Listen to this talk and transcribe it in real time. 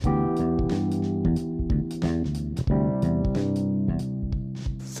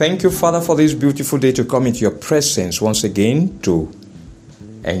Thank you, Father, for this beautiful day to come into your presence once again to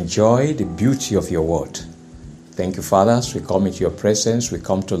enjoy the beauty of your word. Thank you, Father, as we come into your presence, we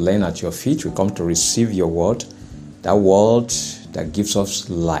come to learn at your feet, we come to receive your word, that word that gives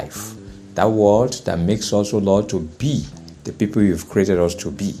us life, that word that makes us, O Lord, to be the people you've created us to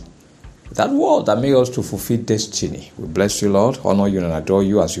be, that word that makes us to fulfill destiny. We bless you, Lord, honor you and adore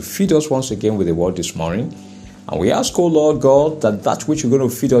you as you feed us once again with the word this morning. And we ask, O Lord God, that which you're going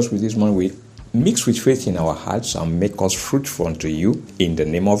to feed us with this morning will mix with faith in our hearts and make us fruitful unto you in the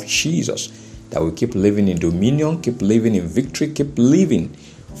name of Jesus. That we keep living in dominion, keep living in victory, keep living,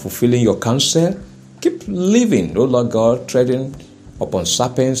 fulfilling your counsel, keep living, O Lord God, treading upon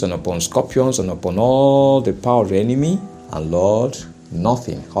serpents and upon scorpions and upon all the power of the enemy. And Lord,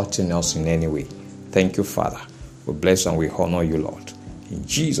 nothing hurting us in any way. Thank you, Father. We bless and we honor you, Lord. In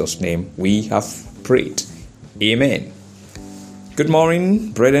Jesus' name we have prayed. Amen. Good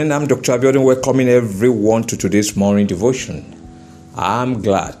morning, brethren. I'm Dr. Abiodun, welcoming everyone to today's morning devotion. I'm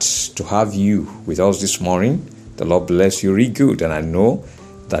glad to have you with us this morning. The Lord bless you really good. And I know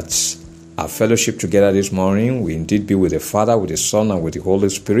that our fellowship together this morning will indeed be with the Father, with the Son, and with the Holy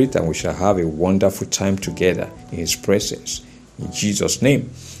Spirit. And we shall have a wonderful time together in His presence. In Jesus'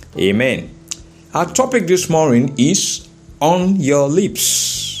 name, amen. Our topic this morning is on your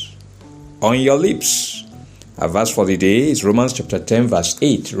lips. On your lips. Our verse for the day is Romans chapter 10 verse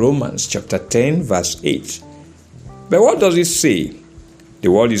 8. Romans chapter 10 verse 8. But what does it say? The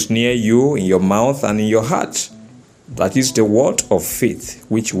word is near you, in your mouth and in your heart. That is the word of faith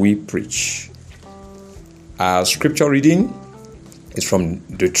which we preach. Our scripture reading is from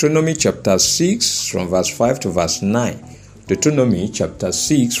Deuteronomy chapter 6 from verse 5 to verse 9. Deuteronomy chapter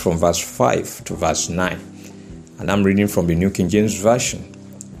 6 from verse 5 to verse 9. And I'm reading from the New King James Version.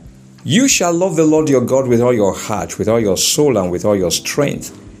 You shall love the Lord your God with all your heart, with all your soul, and with all your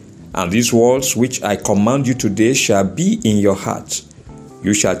strength. And these words which I command you today shall be in your heart.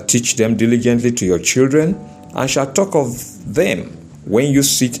 You shall teach them diligently to your children, and shall talk of them when you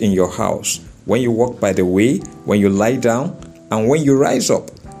sit in your house, when you walk by the way, when you lie down, and when you rise up.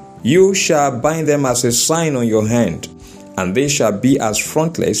 You shall bind them as a sign on your hand, and they shall be as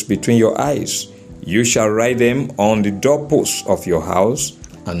frontlets between your eyes. You shall write them on the doorposts of your house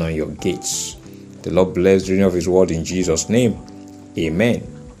and on your gates. The Lord bless the reading of His word in Jesus' name. Amen.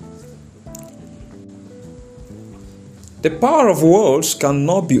 The power of words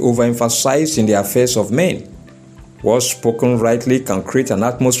cannot be overemphasized in the affairs of men. Words spoken rightly can create an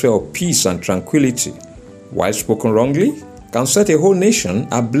atmosphere of peace and tranquility, while spoken wrongly can set a whole nation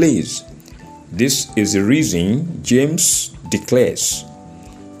ablaze. This is the reason James declares,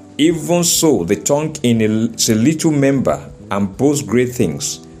 even so the tongue is a little member and boasts great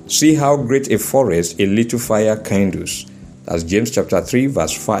things. See how great a forest a little fire kindles. That's James chapter 3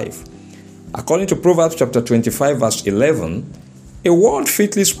 verse 5. According to Proverbs chapter 25 verse 11, a word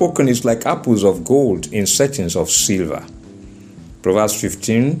fitly spoken is like apples of gold in settings of silver. Proverbs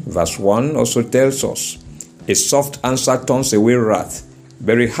 15 verse 1 also tells us, a soft answer turns away wrath,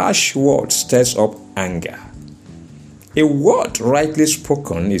 but a harsh word stirs up anger. A word rightly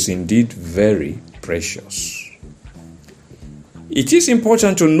spoken is indeed very precious. It is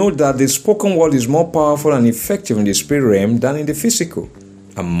important to note that the spoken word is more powerful and effective in the spirit realm than in the physical,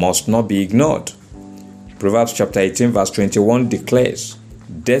 and must not be ignored. Proverbs chapter 18 verse 21 declares,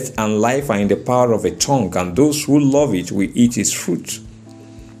 death and life are in the power of a tongue, and those who love it will eat its fruit.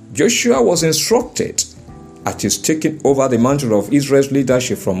 Joshua was instructed at his taking over the mantle of Israel's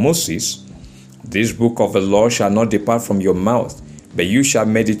leadership from Moses, this book of the law shall not depart from your mouth, but you shall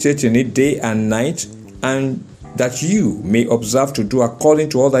meditate in it day and night, and that you may observe to do according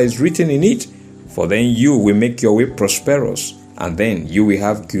to all that is written in it, for then you will make your way prosperous, and then you will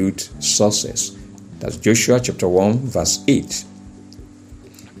have good success. That's Joshua chapter 1 verse 8.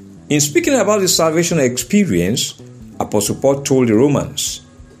 In speaking about the salvation experience, Apostle Paul told the Romans,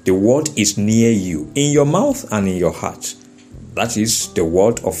 the word is near you, in your mouth and in your heart. That is the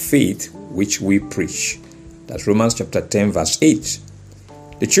word of faith which we preach. That's Romans chapter 10 verse 8.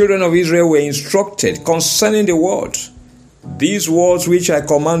 The children of Israel were instructed concerning the word. These words which I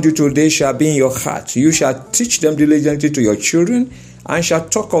command you today shall be in your heart. You shall teach them diligently to your children, and shall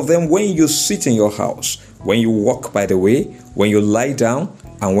talk of them when you sit in your house, when you walk by the way, when you lie down,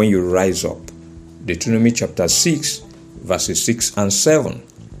 and when you rise up. Deuteronomy chapter 6, verses 6 and 7.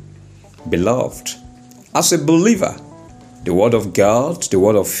 Beloved, as a believer, the word of God, the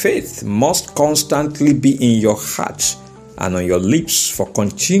word of faith, must constantly be in your heart and on your lips for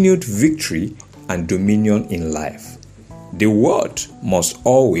continued victory and dominion in life. The word must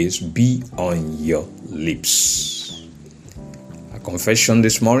always be on your lips. confession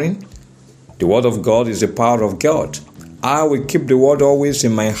this morning. The word of God is the power of God. I will keep the word always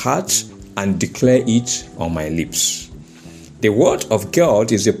in my heart and declare it on my lips. The word of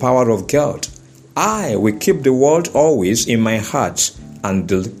God is the power of God. I will keep the word always in my heart and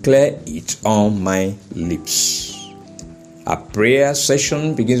declare it on my lips. Our prayer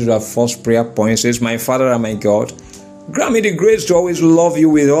session begins with our first prayer point. It says, my Father and my God, grant me the grace to always love you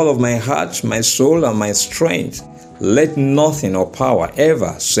with all of my heart, my soul, and my strength. Let nothing or power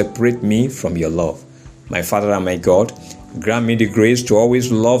ever separate me from your love. My Father and my God, grant me the grace to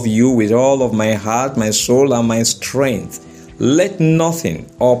always love you with all of my heart, my soul, and my strength. Let nothing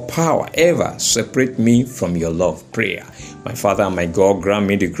or power ever separate me from your love. Prayer. My Father and my God, grant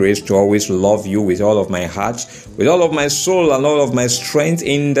me the grace to always love you with all of my heart, with all of my soul and all of my strength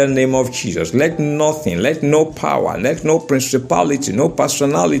in the name of Jesus. Let nothing, let no power, let no principality, no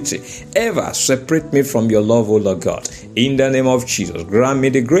personality ever separate me from your love, O Lord God. In the name of Jesus, grant me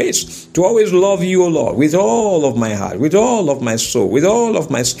the grace to always love you, O Lord, with all of my heart, with all of my soul, with all of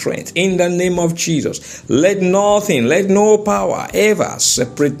my strength. In the name of Jesus, let nothing, let no power ever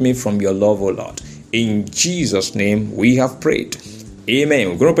separate me from your love, O Lord. In Jesus' name we have prayed. Amen.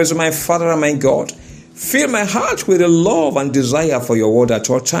 We're going to pray to my Father and my God. Fill my heart with a love and desire for your word at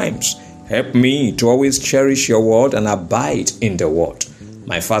all times. Help me to always cherish your word and abide in the word.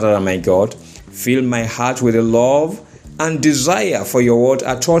 My Father and my God, fill my heart with a love and desire for your word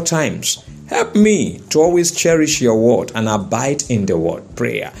at all times. Help me to always cherish your word and abide in the word.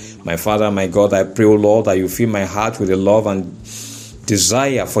 Prayer. My Father and my God, I pray, O Lord, that you fill my heart with a love and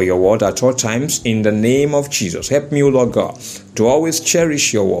desire for your word at all times in the name of Jesus. Help me, O Lord God, to always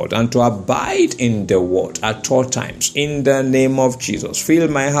cherish your word and to abide in the word at all times in the name of Jesus. Fill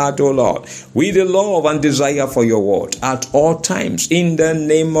my heart, O Lord, with the love and desire for your word at all times in the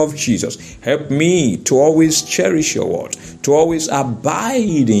name of Jesus. Help me to always cherish your word, to always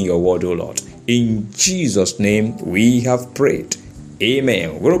abide in your word, O Lord. In Jesus' name we have prayed.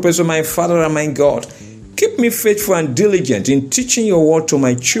 Amen. We're open to my Father and my God. Keep me faithful and diligent in teaching your word to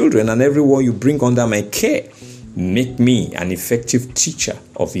my children and everyone you bring under my care. Make me an effective teacher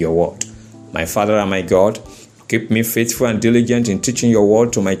of your word. My Father and my God, keep me faithful and diligent in teaching your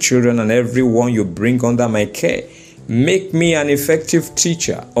word to my children and everyone you bring under my care. Make me an effective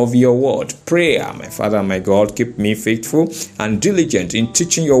teacher of your word. Prayer. My Father and my God, keep me faithful and diligent in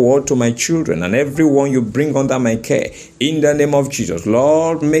teaching your word to my children and everyone you bring under my care. In the name of Jesus,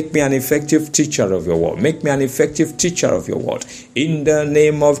 Lord, make me an effective teacher of your word. Make me an effective teacher of your word. In the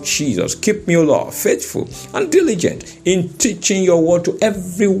name of Jesus, keep me, O Lord, faithful and diligent in teaching your word to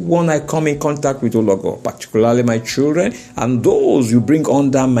everyone I come in contact with, O Lord God, particularly my children and those you bring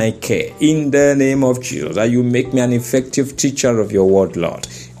under my care. In the name of Jesus, that you make me an effective teacher of your word, Lord.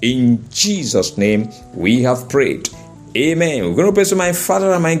 In Jesus' name we have prayed. Amen. We're going to pray to my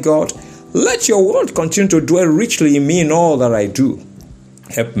Father and my God. Let your word continue to dwell richly in me in all that I do.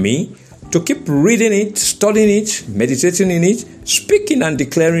 Help me to keep reading it, studying it, meditating in it, speaking and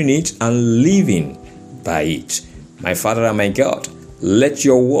declaring it, and living by it. My Father and my God, let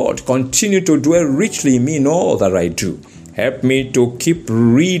your word continue to dwell richly in me in all that I do. Help me to keep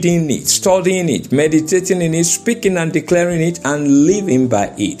reading it, studying it, meditating in it, speaking and declaring it, and living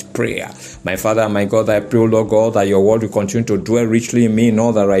by it. Prayer. My Father and my God, I pray, O Lord God, that your word will continue to dwell richly in me in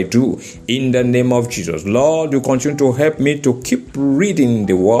all that I do. In the name of Jesus. Lord, you continue to help me to keep reading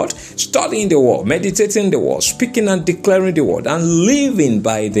the word, studying the word, meditating the word, speaking and declaring the word, and living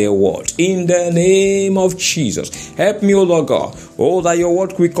by the word. In the name of Jesus. Help me, O Lord God, that your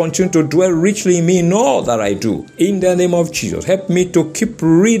word will continue to dwell richly in me in all that I do. In the name of Jesus. Help me to keep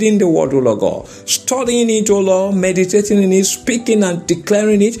reading the word, O Lord God, studying it, O Lord, meditating in it, speaking and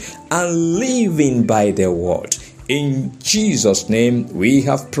declaring it, and living by the word. In Jesus' name we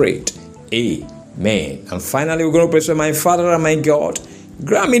have prayed. Amen. And finally, we're going to pray to my Father and my God.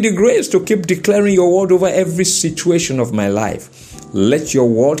 Grant me the grace to keep declaring your word over every situation of my life. Let your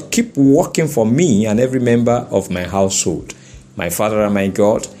word keep working for me and every member of my household. My Father and my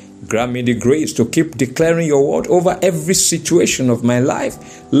God, grant me the grace to keep declaring your word over every situation of my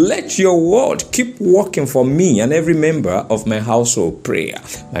life. Let your word keep working for me and every member of my household. Prayer.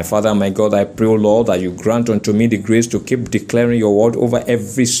 My Father and my God, I pray, O Lord, that you grant unto me the grace to keep declaring your word over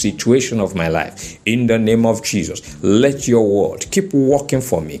every situation of my life. In the name of Jesus, let your word keep working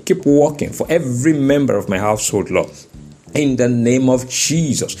for me. Keep working for every member of my household, Lord. In the name of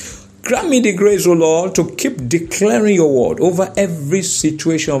Jesus. Grant me the grace, O Lord, to keep declaring your word over every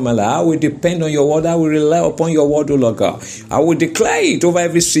situation of my life. I will depend on your word. I will rely upon your word, O Lord God. I will declare it over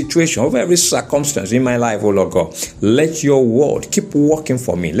every situation, over every circumstance in my life, O Lord God. Let your word keep working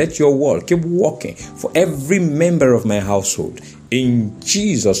for me. Let your word keep working for every member of my household. In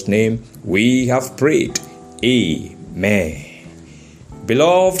Jesus' name we have prayed. Amen.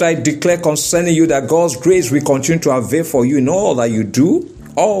 Beloved, I declare concerning you that God's grace will continue to avail for you in all that you do,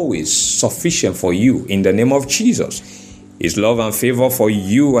 always sufficient for you in the name of Jesus. His love and favor for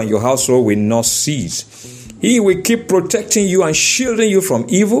you and your household will not cease. He will keep protecting you and shielding you from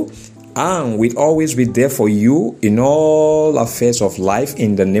evil and will always be there for you in all affairs of life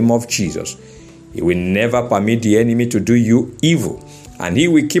in the name of Jesus. He will never permit the enemy to do you evil, and he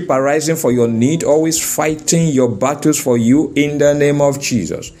will keep arising for your need, always fighting your battles for you in the name of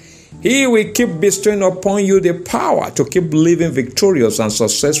Jesus. He will keep bestowing upon you the power to keep living victorious and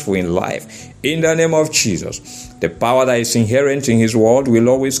successful in life in the name of Jesus. The power that is inherent in his word will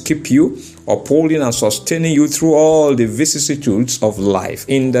always keep you, upholding and sustaining you through all the vicissitudes of life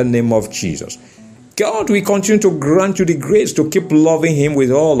in the name of Jesus. God will continue to grant you the grace to keep loving him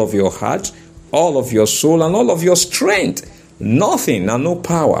with all of your heart, all of your soul, and all of your strength. Nothing and no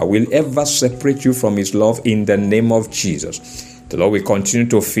power will ever separate you from his love in the name of Jesus. The Lord will continue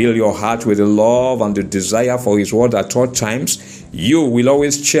to fill your heart with the love and the desire for his word at all times. You will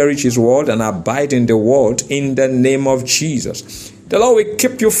always cherish his word and abide in the word in the name of Jesus. The Lord will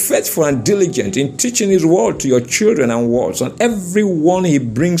keep you faithful and diligent in teaching his word to your children and wards and everyone he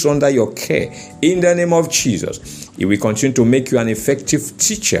brings under your care in the name of Jesus. He will continue to make you an effective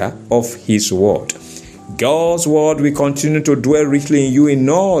teacher of his word. God's word will continue to dwell richly in you in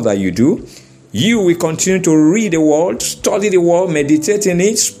all that you do. You will continue to read the word, study the word, meditate in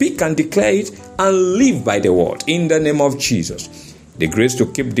it, speak and declare it, and live by the word in the name of Jesus. The grace to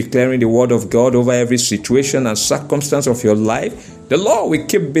keep declaring the word of God over every situation and circumstance of your life, the Lord will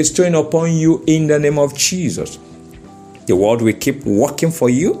keep bestowing upon you in the name of Jesus. The word will keep working for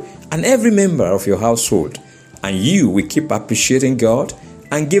you and every member of your household, and you will keep appreciating God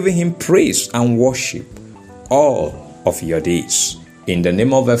and giving him praise and worship all of your days. In the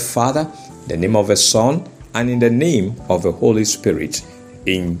name of the Father, the name of the Son, and in the name of the Holy Spirit.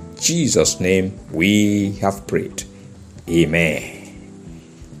 In Jesus' name we have prayed. Amen.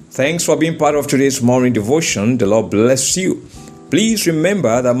 Thanks for being part of today's morning devotion. The Lord bless you. Please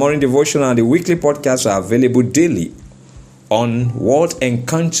remember that morning devotion and the weekly podcasts are available daily on Word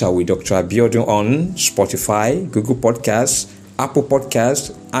Encounter with Dr. Abiodun on Spotify, Google Podcasts, Apple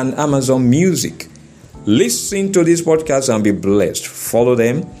Podcasts, and Amazon Music. Listen to these podcasts and be blessed. Follow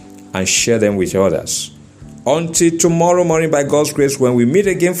them and share them with others. Until tomorrow morning, by God's grace, when we meet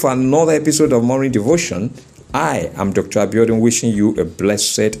again for another episode of Morning Devotion, I am Dr. Abiodun wishing you a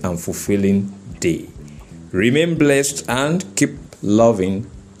blessed and fulfilling day. Remain blessed and keep loving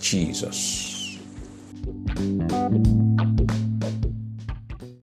Jesus.